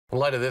In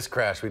light of this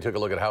crash, we took a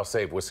look at how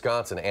safe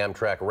Wisconsin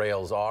Amtrak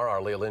rails are.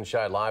 Our Leah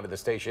Linscheid live at the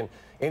station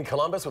in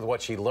Columbus with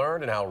what she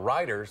learned and how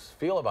riders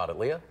feel about it.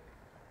 Leah?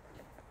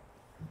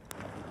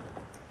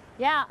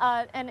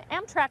 Yeah, an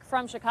Amtrak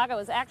from Chicago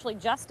is actually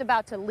just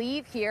about to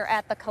leave here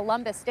at the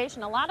Columbus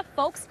station. A lot of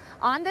folks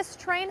on this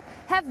train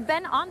have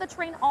been on the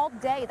train all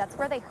day. That's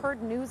where they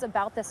heard news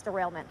about this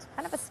derailment.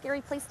 Kind of a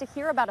scary place to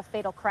hear about a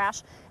fatal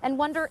crash and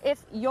wonder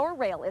if your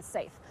rail is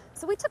safe.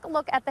 So we took a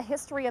look at the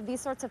history of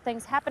these sorts of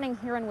things happening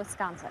here in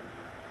Wisconsin.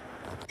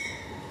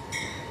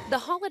 The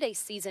holiday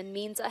season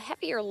means a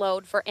heavier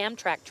load for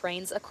Amtrak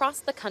trains across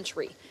the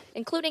country,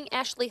 including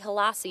Ashley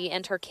Halassi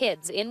and her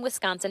kids in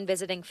Wisconsin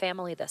visiting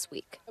family this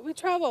week. We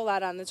travel a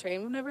lot on the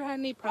train. We've never had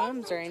any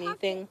problems or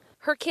anything.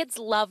 Her kids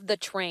love the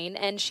train,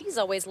 and she's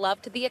always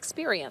loved the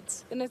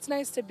experience. And it's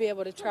nice to be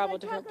able to travel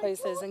different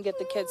places and get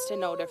the kids to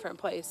know different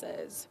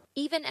places.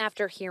 Even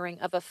after hearing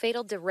of a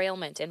fatal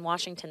derailment in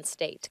Washington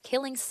state,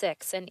 killing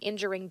 6 and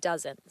injuring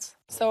dozens.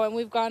 So and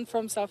we've gone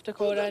from South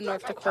Dakota and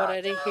North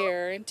Dakota to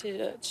here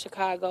into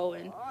Chicago,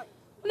 and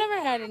we've never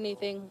had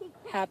anything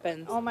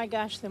happen. Oh my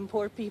gosh, them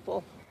poor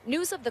people.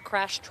 News of the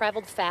crash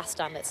traveled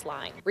fast on this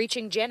line,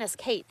 reaching Janice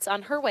Cates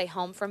on her way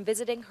home from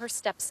visiting her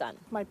stepson.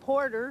 My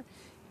porter,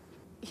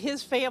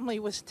 his family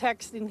was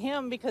texting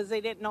him because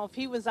they didn't know if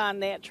he was on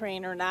that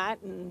train or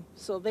not, and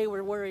so they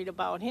were worried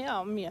about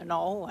him, you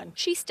know. And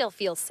she still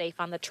feels safe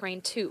on the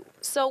train too,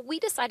 so we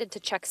decided to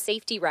check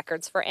safety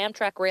records for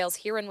Amtrak rails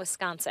here in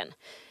Wisconsin.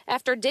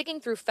 After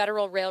digging through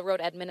Federal Railroad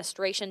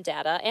Administration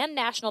data and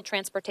National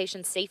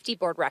Transportation Safety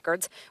Board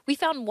records, we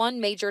found one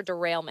major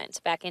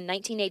derailment back in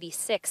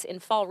 1986 in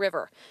Fall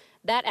River.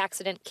 That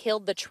accident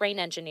killed the train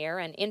engineer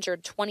and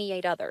injured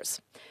 28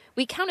 others.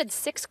 We counted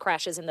 6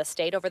 crashes in the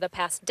state over the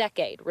past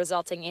decade,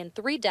 resulting in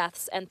 3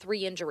 deaths and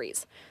 3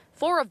 injuries.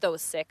 4 of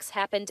those 6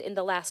 happened in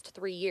the last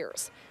 3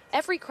 years.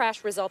 Every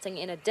crash resulting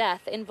in a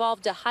death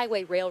involved a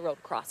highway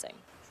railroad crossing.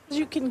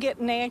 you can get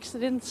in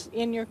accidents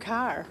in your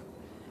car.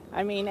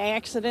 I mean,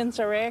 accidents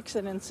are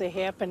accidents. They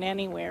happen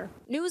anywhere.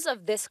 News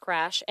of this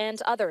crash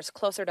and others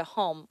closer to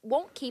home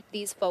won't keep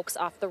these folks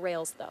off the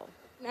rails, though.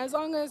 As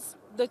long as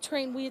the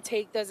train we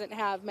take doesn't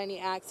have many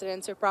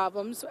accidents or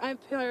problems, I'm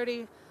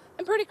pretty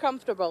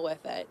comfortable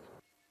with it.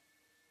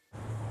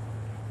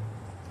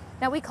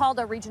 Now, we called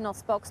a regional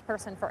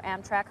spokesperson for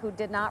Amtrak who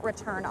did not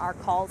return our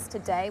calls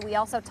today. We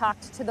also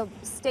talked to the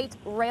state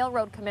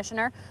railroad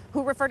commissioner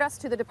who referred us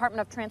to the Department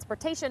of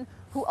Transportation,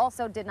 who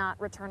also did not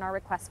return our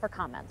requests for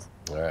comment.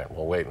 All right,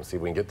 we'll wait and see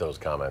if we can get those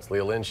comments.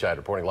 Leah Linscheid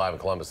reporting live in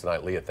Columbus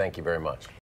tonight. Leah, thank you very much.